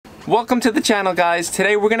Welcome to the channel, guys.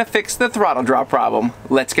 Today we're gonna fix the throttle drop problem.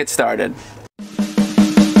 Let's get started.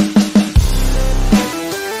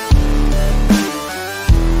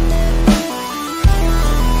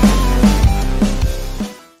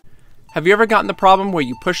 Have you ever gotten the problem where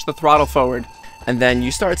you push the throttle forward and then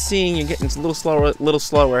you start seeing you're getting a little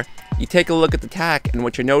slower? You take a look at the tach and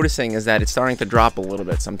what you're noticing is that it's starting to drop a little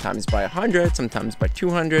bit, sometimes by 100, sometimes by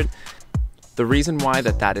 200. The reason why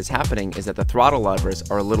that is happening is that the throttle levers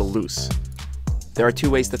are a little loose. There are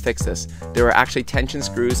two ways to fix this. There are actually tension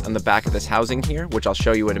screws on the back of this housing here, which I'll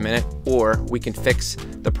show you in a minute, or we can fix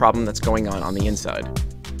the problem that's going on the inside.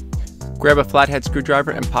 Grab a flathead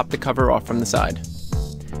screwdriver and pop the cover off from the side.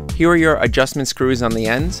 Here are your adjustment screws on the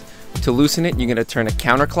ends. To loosen it, you're going to turn it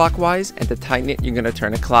counterclockwise, and to tighten it, you're going to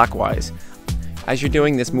turn it clockwise. As you're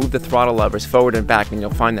doing this, move the throttle levers forward and back, and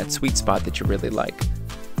you'll find that sweet spot that you really like.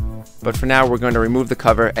 But for now, we're going to remove the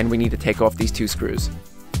cover, and we need to take off these two screws.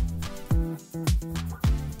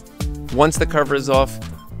 Once the cover is off,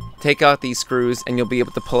 take out these screws, and you'll be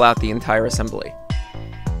able to pull out the entire assembly.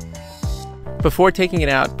 Before taking it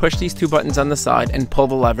out, push these two buttons on the side and pull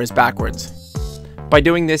the levers backwards. By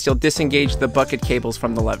doing this, you'll disengage the bucket cables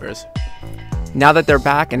from the levers. Now that they're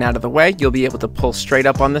back and out of the way, you'll be able to pull straight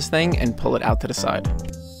up on this thing and pull it out to the side.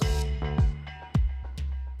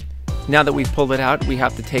 Now that we've pulled it out, we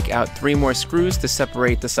have to take out 3 more screws to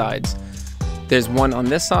separate the sides. There's one on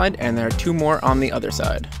this side and there are 2 more on the other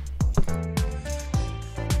side.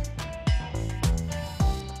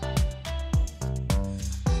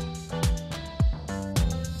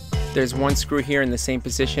 There's one screw here in the same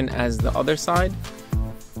position as the other side.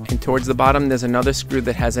 And towards the bottom, there's another screw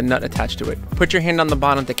that has a nut attached to it. Put your hand on the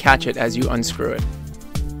bottom to catch it as you unscrew it.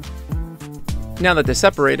 Now that they're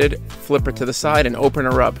separated, flip her to the side and open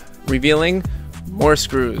her up, revealing more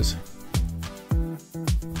screws.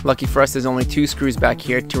 Lucky for us, there's only 2 screws back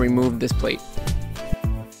here to remove this plate.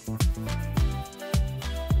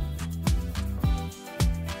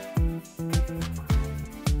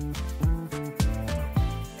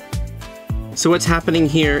 So what's happening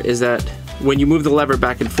here is that when you move the lever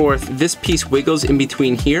back and forth, this piece wiggles in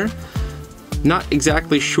between here. Not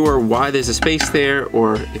exactly sure why there's a space there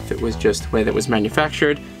or if it was just the way that was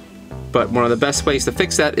manufactured, but one of the best ways to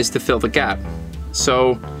fix that is to fill the gap.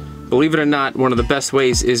 So believe it or not, one of the best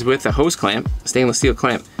ways is with a hose clamp, stainless steel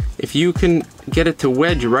clamp. If you can get it to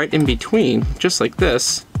wedge right in between, just like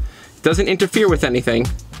this, it doesn't interfere with anything,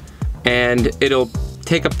 and it'll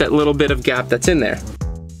take up that little bit of gap that's in there.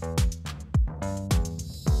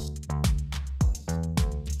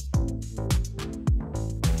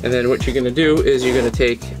 And then what you're going to do is you're going to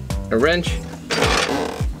take a wrench,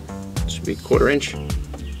 should be 1/4 inch,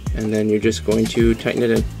 and then you're just going to tighten it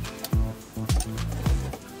in.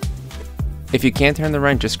 If you can't turn the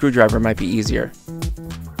wrench, a screwdriver might be easier.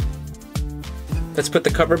 Let's put the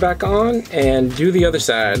cover back on and do the other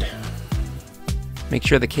side. Make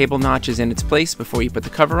sure the cable notch is in its place before you put the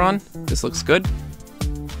cover on. This looks good.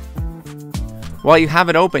 While you have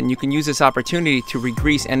it open, you can use this opportunity to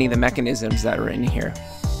re-grease any of the mechanisms that are in here.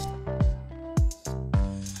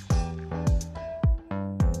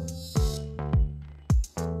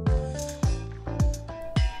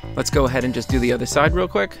 Let's go ahead and just do the other side real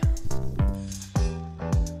quick.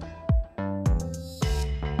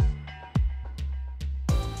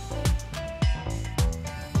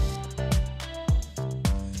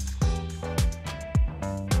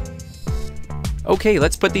 Okay,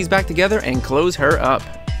 let's put these back together and close her up.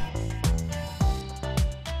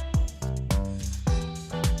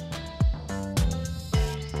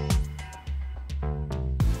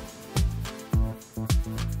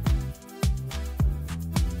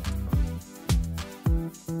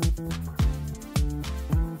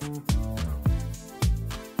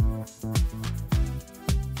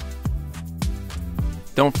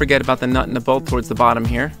 Don't forget about the nut and the bolt towards the bottom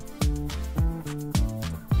here.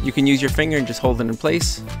 You can use your finger and just hold it in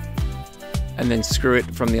place, and then screw it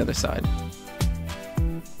from the other side.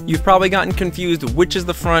 You've probably gotten confused which is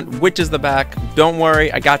the front, which is the back. Don't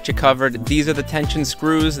worry, I got you covered. These are the tension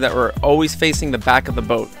screws that were always facing the back of the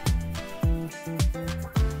boat.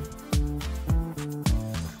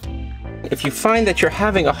 If you find that you're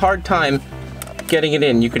having a hard time getting it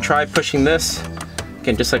in, you can try pushing this,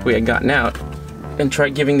 again, just like we had gotten out, and try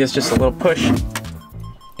giving this just a little push.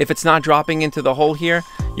 If it's not dropping into the hole here,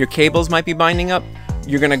 your cables might be binding up.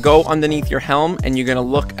 You're gonna go underneath your helm and you're gonna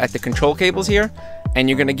look at the control cables here, and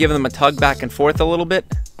you're gonna give them a tug back and forth a little bit.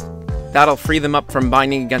 That'll free them up from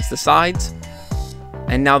binding against the sides.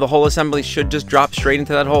 And now the whole assembly should just drop straight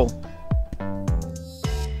into that hole.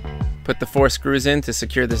 Put the 4 screws in to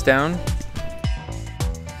secure this down.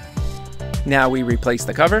 Now we replace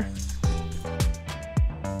the cover.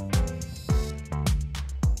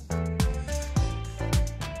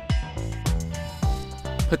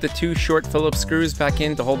 Put the 2 short Phillips screws back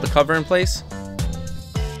in to hold the cover in place.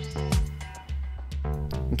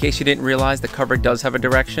 In case you didn't realize, the cover does have a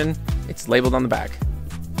direction. It's labeled on the back.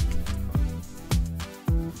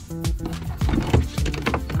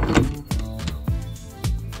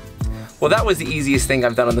 Well, that was the easiest thing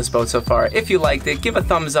I've done on this boat so far. If you liked it, give a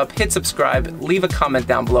thumbs up, hit subscribe, leave a comment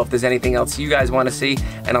down below if there's anything else you guys want to see,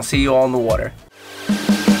 and I'll see you all in the water.